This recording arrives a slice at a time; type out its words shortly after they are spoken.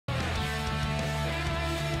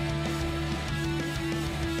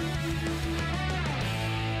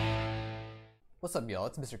What's up, y'all?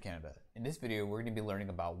 It's Mr. Canada. In this video, we're going to be learning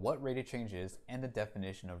about what rate of change is and the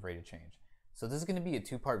definition of rate of change. So this is going to be a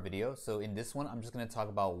two-part video. So in this one, I'm just going to talk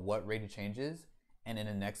about what rate of change is, and in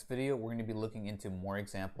the next video, we're going to be looking into more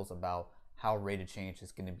examples about how rate of change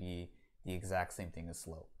is going to be the exact same thing as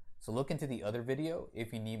slope. So look into the other video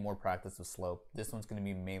if you need more practice with slope. This one's going to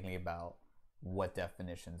be mainly about what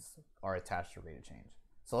definitions are attached to rate of change.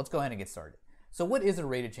 So let's go ahead and get started. So what is a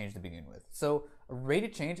rate of change to begin with? So a rate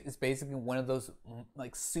of change is basically one of those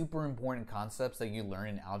like super important concepts that you learn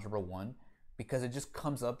in Algebra 1 because it just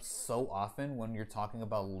comes up so often when you're talking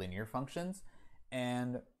about linear functions,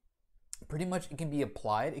 and pretty much it can be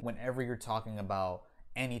applied whenever you're talking about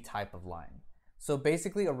any type of line. So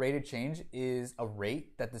basically a rate of change is a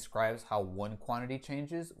rate that describes how one quantity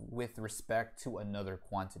changes with respect to another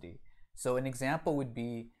quantity. So an example would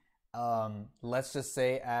be, let's just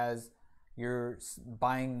say as you're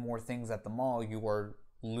buying more things at the mall, you are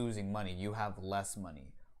losing money, you have less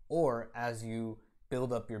money. Or as you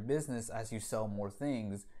build up your business, as you sell more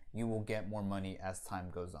things, you will get more money as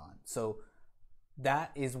time goes on. So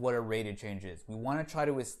that is what a rate of change is. We want to try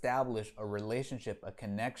to establish a relationship, a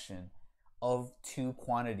connection of two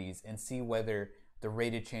quantities and see whether the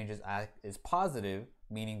rate of change is positive,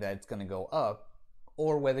 meaning that it's going to go up,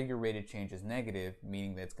 or whether your rate of change is negative,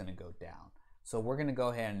 meaning that it's going to go down. So we're going to go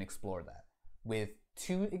ahead and explore that with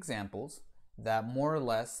two examples that more or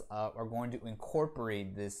less are going to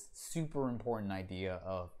incorporate this super important idea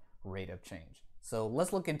of rate of change. So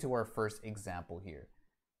let's look into our first example here.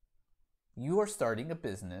 You are starting a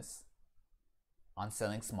business on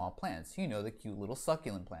selling small plants. You know, the cute little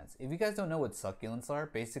succulent plants. If you guys don't know what succulents are,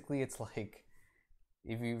 basically it's like,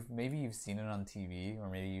 maybe you've seen it on TV or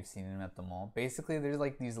maybe you've seen them at the mall. Basically there's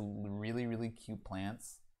like these really cute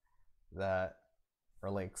plants that are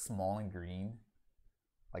like small and green.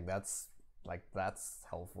 That's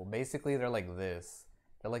helpful. Basically they're like this.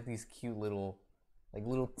 They're like these cute little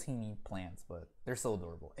teeny plants, but they're so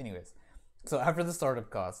adorable. Anyways, so after the startup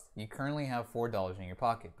cost, you currently have $4 in your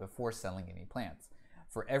pocket before selling any plants.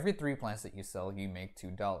 For every 3 plants that you sell, you make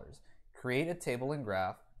 $2. Create a table and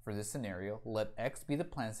graph for this scenario. Let X be the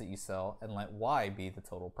plants that you sell and let Y be the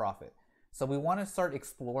total profit. So we want to start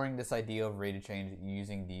exploring this idea of rate of change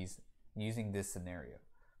using this scenario.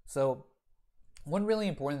 So one really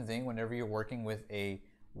important thing whenever you're working with a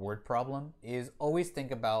word problem is always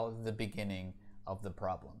think about the beginning of the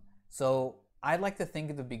problem. So I like to think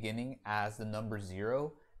of the beginning as the number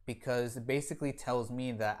 0 because it basically tells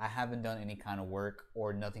me that I haven't done any kind of work,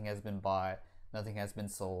 or nothing has been bought, nothing has been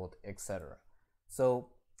sold, etc. So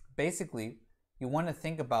basically you want to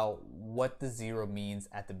think about what the 0 means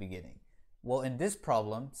at the beginning. Well, in this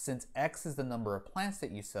problem, since X is the number of plants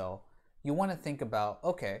that you sell, you want to think about,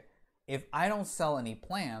 okay, if I don't sell any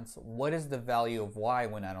plants, what is the value of Y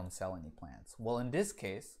when I don't sell any plants? Well, in this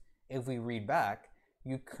case, if we read back,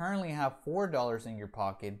 you currently have $4 in your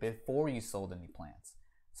pocket before you sold any plants.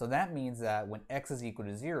 So that means that when X is equal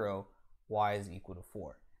to 0, Y is equal to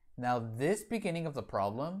 4. Now this beginning of the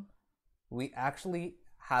problem, we actually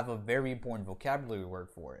have a very important vocabulary word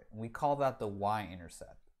for it. We call that the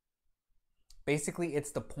y-intercept. Basically,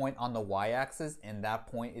 it's the point on the y-axis, and that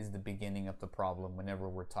point is the beginning of the problem whenever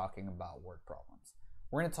we're talking about word problems.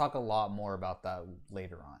 We're going to talk a lot more about that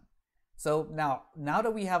later on. So now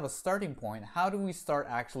that we have a starting point, how do we start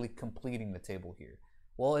actually completing the table here?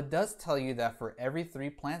 Well, it does tell you that for every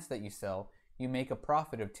 3 plants that you sell, you make a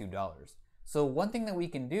profit of $2. So one thing that we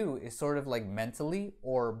can do is sort of like mentally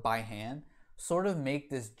or by hand, sort of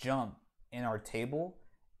make this jump in our table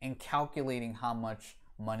and calculating how much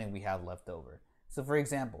money we have left over. So for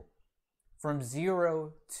example, from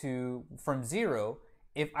zero,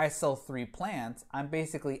 if I sell 3 plants, I'm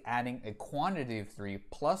basically adding a quantity of 3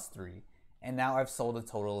 plus 3, and now I've sold a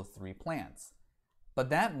total of 3 plants.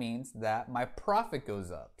 But that means that my profit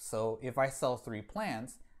goes up. So if I sell 3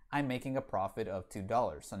 plants, I'm making a profit of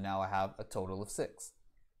 $2. So now I have a total of 6.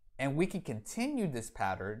 And we can continue this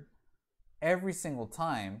pattern every single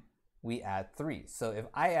time we add 3. So if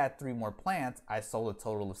I add 3 more plants, I sold a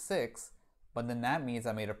total of 6, but then that means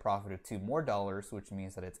I made a profit of $2 more, which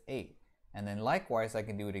means that it's 8. And then likewise, I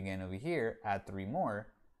can do it again over here, add 3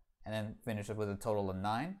 more, and then finish up with a total of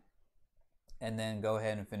 9, and then go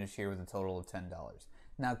ahead and finish here with a total of $10.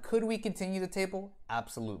 Now, could we continue the table?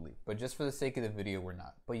 Absolutely, but just for the sake of the video, we're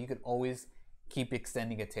not. But you could always keep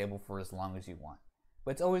extending a table for as long as you want.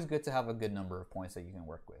 But it's always good to have a good number of points that you can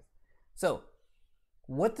work with. So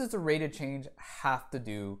what does the rate of change have to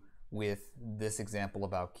do with this example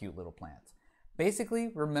about cute little plants?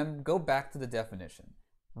 Basically, go back to the definition.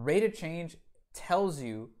 Rate of change tells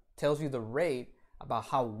you the rate about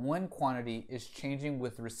how one quantity is changing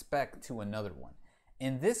with respect to another one.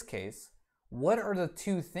 In this case, what are the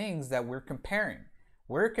two things that we're comparing?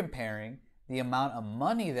 We're comparing the amount of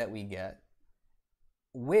money that we get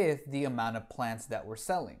with the amount of plants that we're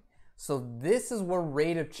selling. So this is where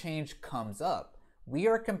rate of change comes up. We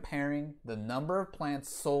are comparing the number of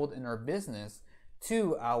plants sold in our business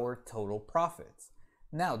to our total profits.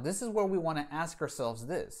 Now, this is where we want to ask ourselves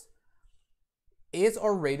this. Is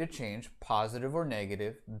our rate of change positive or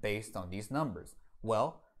negative based on these numbers?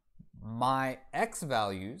 Well, my X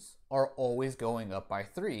values are always going up by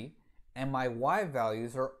 3, and my Y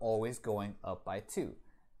values are always going up by 2.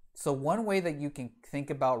 So one way that you can think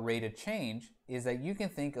about rate of change is that you can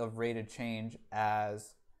think of rate of change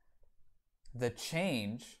as the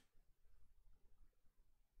change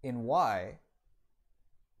in Y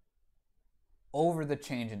over the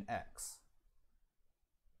change in X.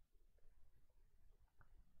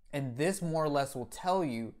 And this more or less will tell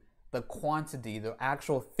you the quantity, the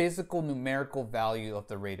actual physical numerical value of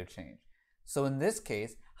the rate of change. So in this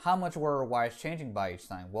case, how much were our Y's changing by each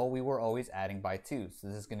time? Well, we were always adding by 2, so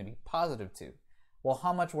this is going to be positive 2. Well,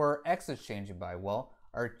 how much were our X's changing by? Well,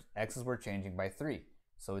 our X's were changing by 3,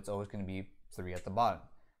 so it's always going to be 3 at the bottom.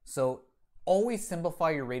 So always simplify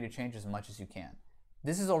your rate of change as much as you can.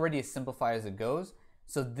 This is already as simplified as it goes.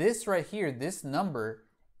 So this right here, this number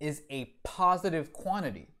is a positive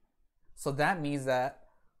quantity. So that means that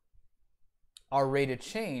our rate of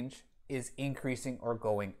change is increasing or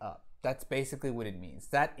going up. That's basically what it means.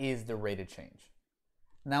 That is the rate of change.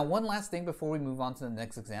 Now, one last thing before we move on to the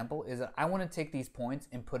next example is that I want to take these points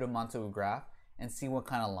and put them onto a graph and see what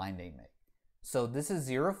kind of line they make. So this is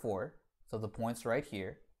 0, 4. So the point's right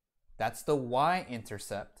here. That's the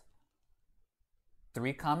y-intercept.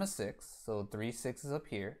 3, 6. So 3, 6 is up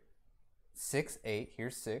here. 6, 8.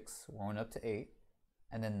 Here's 6. We're going up to 8.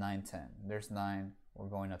 And then 9, 10. There's 9. We're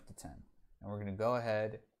going up to 10. And we're going to go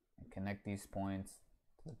ahead and connect these points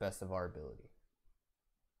to the best of our ability.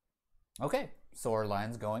 Okay, so our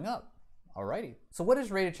line's going up. Alrighty. So what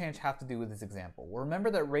does rate of change have to do with this example? Well, remember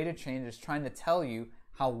that rate of change is trying to tell you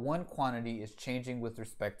how one quantity is changing with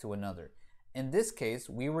respect to another. In this case,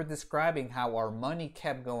 we were describing how our money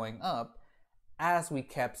kept going up as we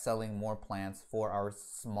kept selling more plants for our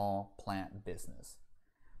small plant business.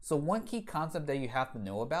 So one key concept that you have to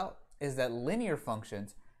know about is that linear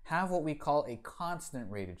functions have what we call a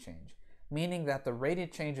constant rate of change, meaning that the rate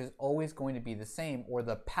of change is always going to be the same, or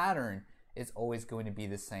the pattern is always going to be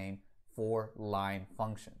the same for line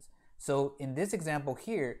functions. So in this example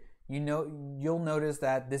here, you'll notice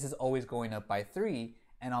that this is always going up by 3,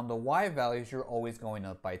 and on the Y values, you're always going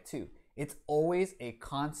up by 2. It's always a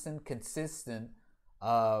constant, consistent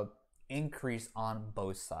increase on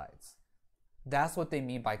both sides. That's what they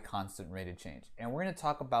mean by constant rate of change. And we're going to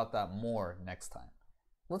talk about that more next time.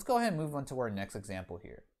 Let's go ahead and move on to our next example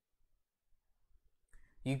here.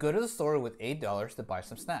 You go to the store with $8 to buy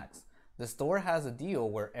some snacks. The store has a deal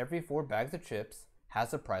where every 4 bags of chips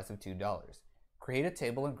has a price of $2. Create a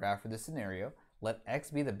table and graph for this scenario. Let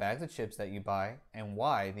X be the bags of chips that you buy and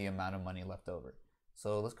Y the amount of money left over.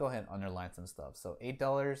 So let's go ahead and underline some stuff. So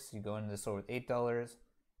 $8, you go into the store with $8,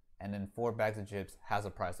 and then 4 bags of chips has a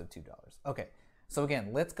price of $2. Okay, so again,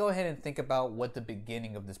 let's go ahead and think about what the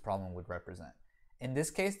beginning of this problem would represent. In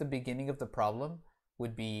this case, the beginning of the problem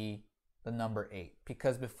would be the number 8,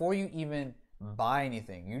 because before you even buy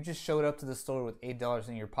anything, you just showed up to the store with $8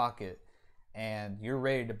 in your pocket and you're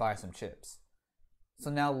ready to buy some chips.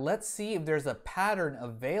 So now let's see if there's a pattern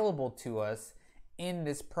available to us in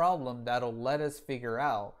this problem that'll let us figure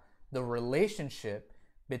out the relationship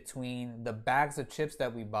between the bags of chips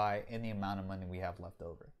that we buy and the amount of money we have left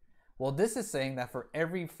over. Well, this is saying that for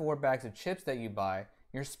every 4 bags of chips that you buy,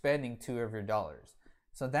 you're spending 2 of your dollars.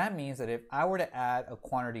 So that means that if I were to add a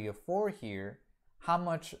quantity of 4 here, how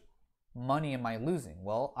much money am I losing?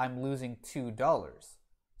 Well, I'm losing $2.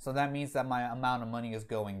 So that means that my amount of money is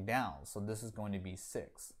going down. So this is going to be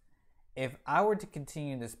 6. If I were to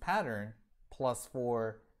continue this pattern, plus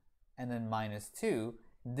 4 and then minus 2,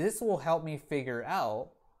 this will help me figure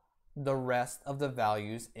out the rest of the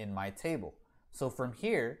values in my table. So from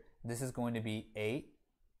here, this is going to be 8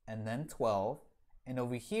 and then 12. And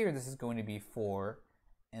over here, this is going to be 4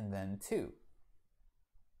 and then 2.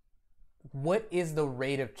 What is the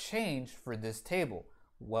rate of change for this table?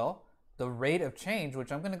 Well, the rate of change,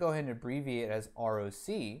 which I'm going to go ahead and abbreviate as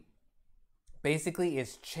ROC, basically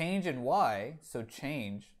is change in Y, so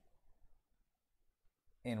change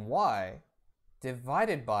in Y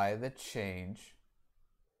divided by the change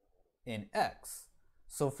in X.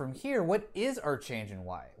 So from here, what is our change in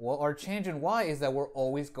Y? Well, our change in Y is that we're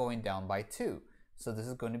always going down by 2. So this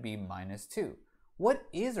is going to be minus 2. what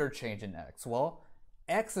is our change in x? Well,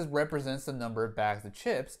 x represents the number of bags of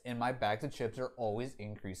chips, and my bags of chips are always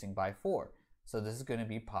increasing by 4. So this is going to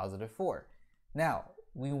be positive 4. Now,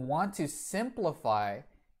 we want to simplify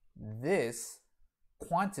this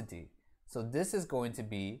quantity. So this is going to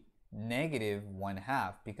be negative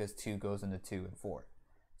 1/2 because 2 goes into 2 and 4.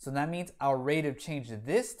 So that means our rate of change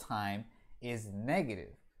this time is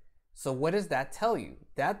negative. So what does that tell you?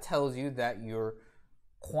 That tells you that your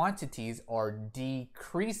quantities are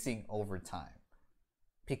decreasing over time.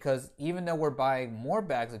 Because even though we're buying more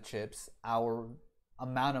bags of chips, our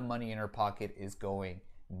amount of money in our pocket is going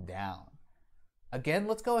down. Again,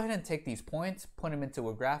 let's go ahead and take these points, put them into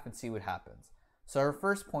a graph, and see what happens. So our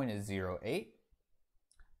first point is 0, 8.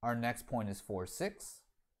 Our next point is 4, 6.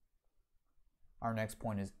 Our next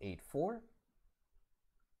point is 8, 4.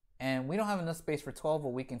 And we don't have enough space for 12, but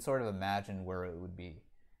we can sort of imagine where it would be.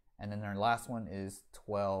 And then our last one is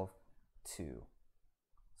 12, 2.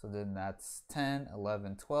 So then that's 10,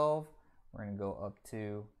 11, 12. We're going to go up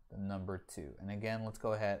to the number 2. And again, let's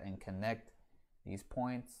go ahead and connect these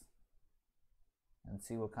points and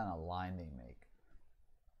see what kind of line they make.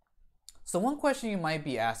 So one question you might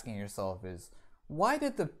be asking yourself is, why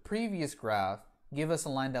did the previous graph give us a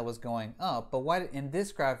line that was going up, but why in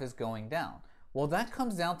this graph is going down? Well, that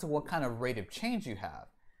comes down to what kind of rate of change you have.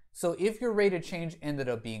 So if your rate of change ended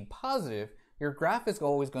up being positive, your graph is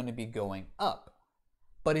always going to be going up.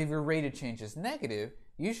 But if your rate of change is negative,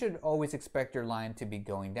 you should always expect your line to be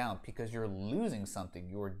going down because you're losing something,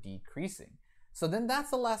 you're decreasing. So then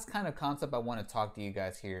that's the last kind of concept I want to talk to you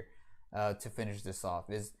guys here to finish this off,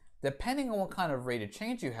 is depending on what kind of rate of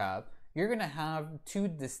change you have, you're going to have two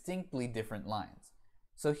distinctly different lines.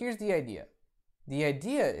 So here's the idea. The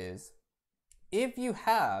idea is, if you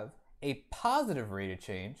have a positive rate of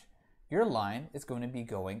change, your line is going to be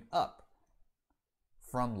going up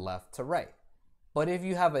from left to right. But if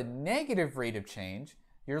you have a negative rate of change,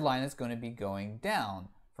 your line is going to be going down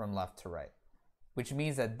from left to right, which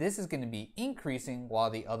means that this is going to be increasing while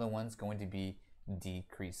the other one's going to be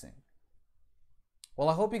decreasing. Well,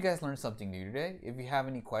 I hope you guys learned something new today. If you have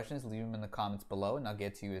any questions, leave them in the comments below and I'll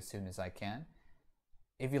get to you as soon as I can.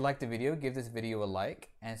 If you liked the video, give this video a like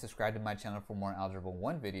and subscribe to my channel for more Algebra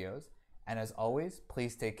 1 videos. And as always,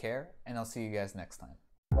 please take care and I'll see you guys next time.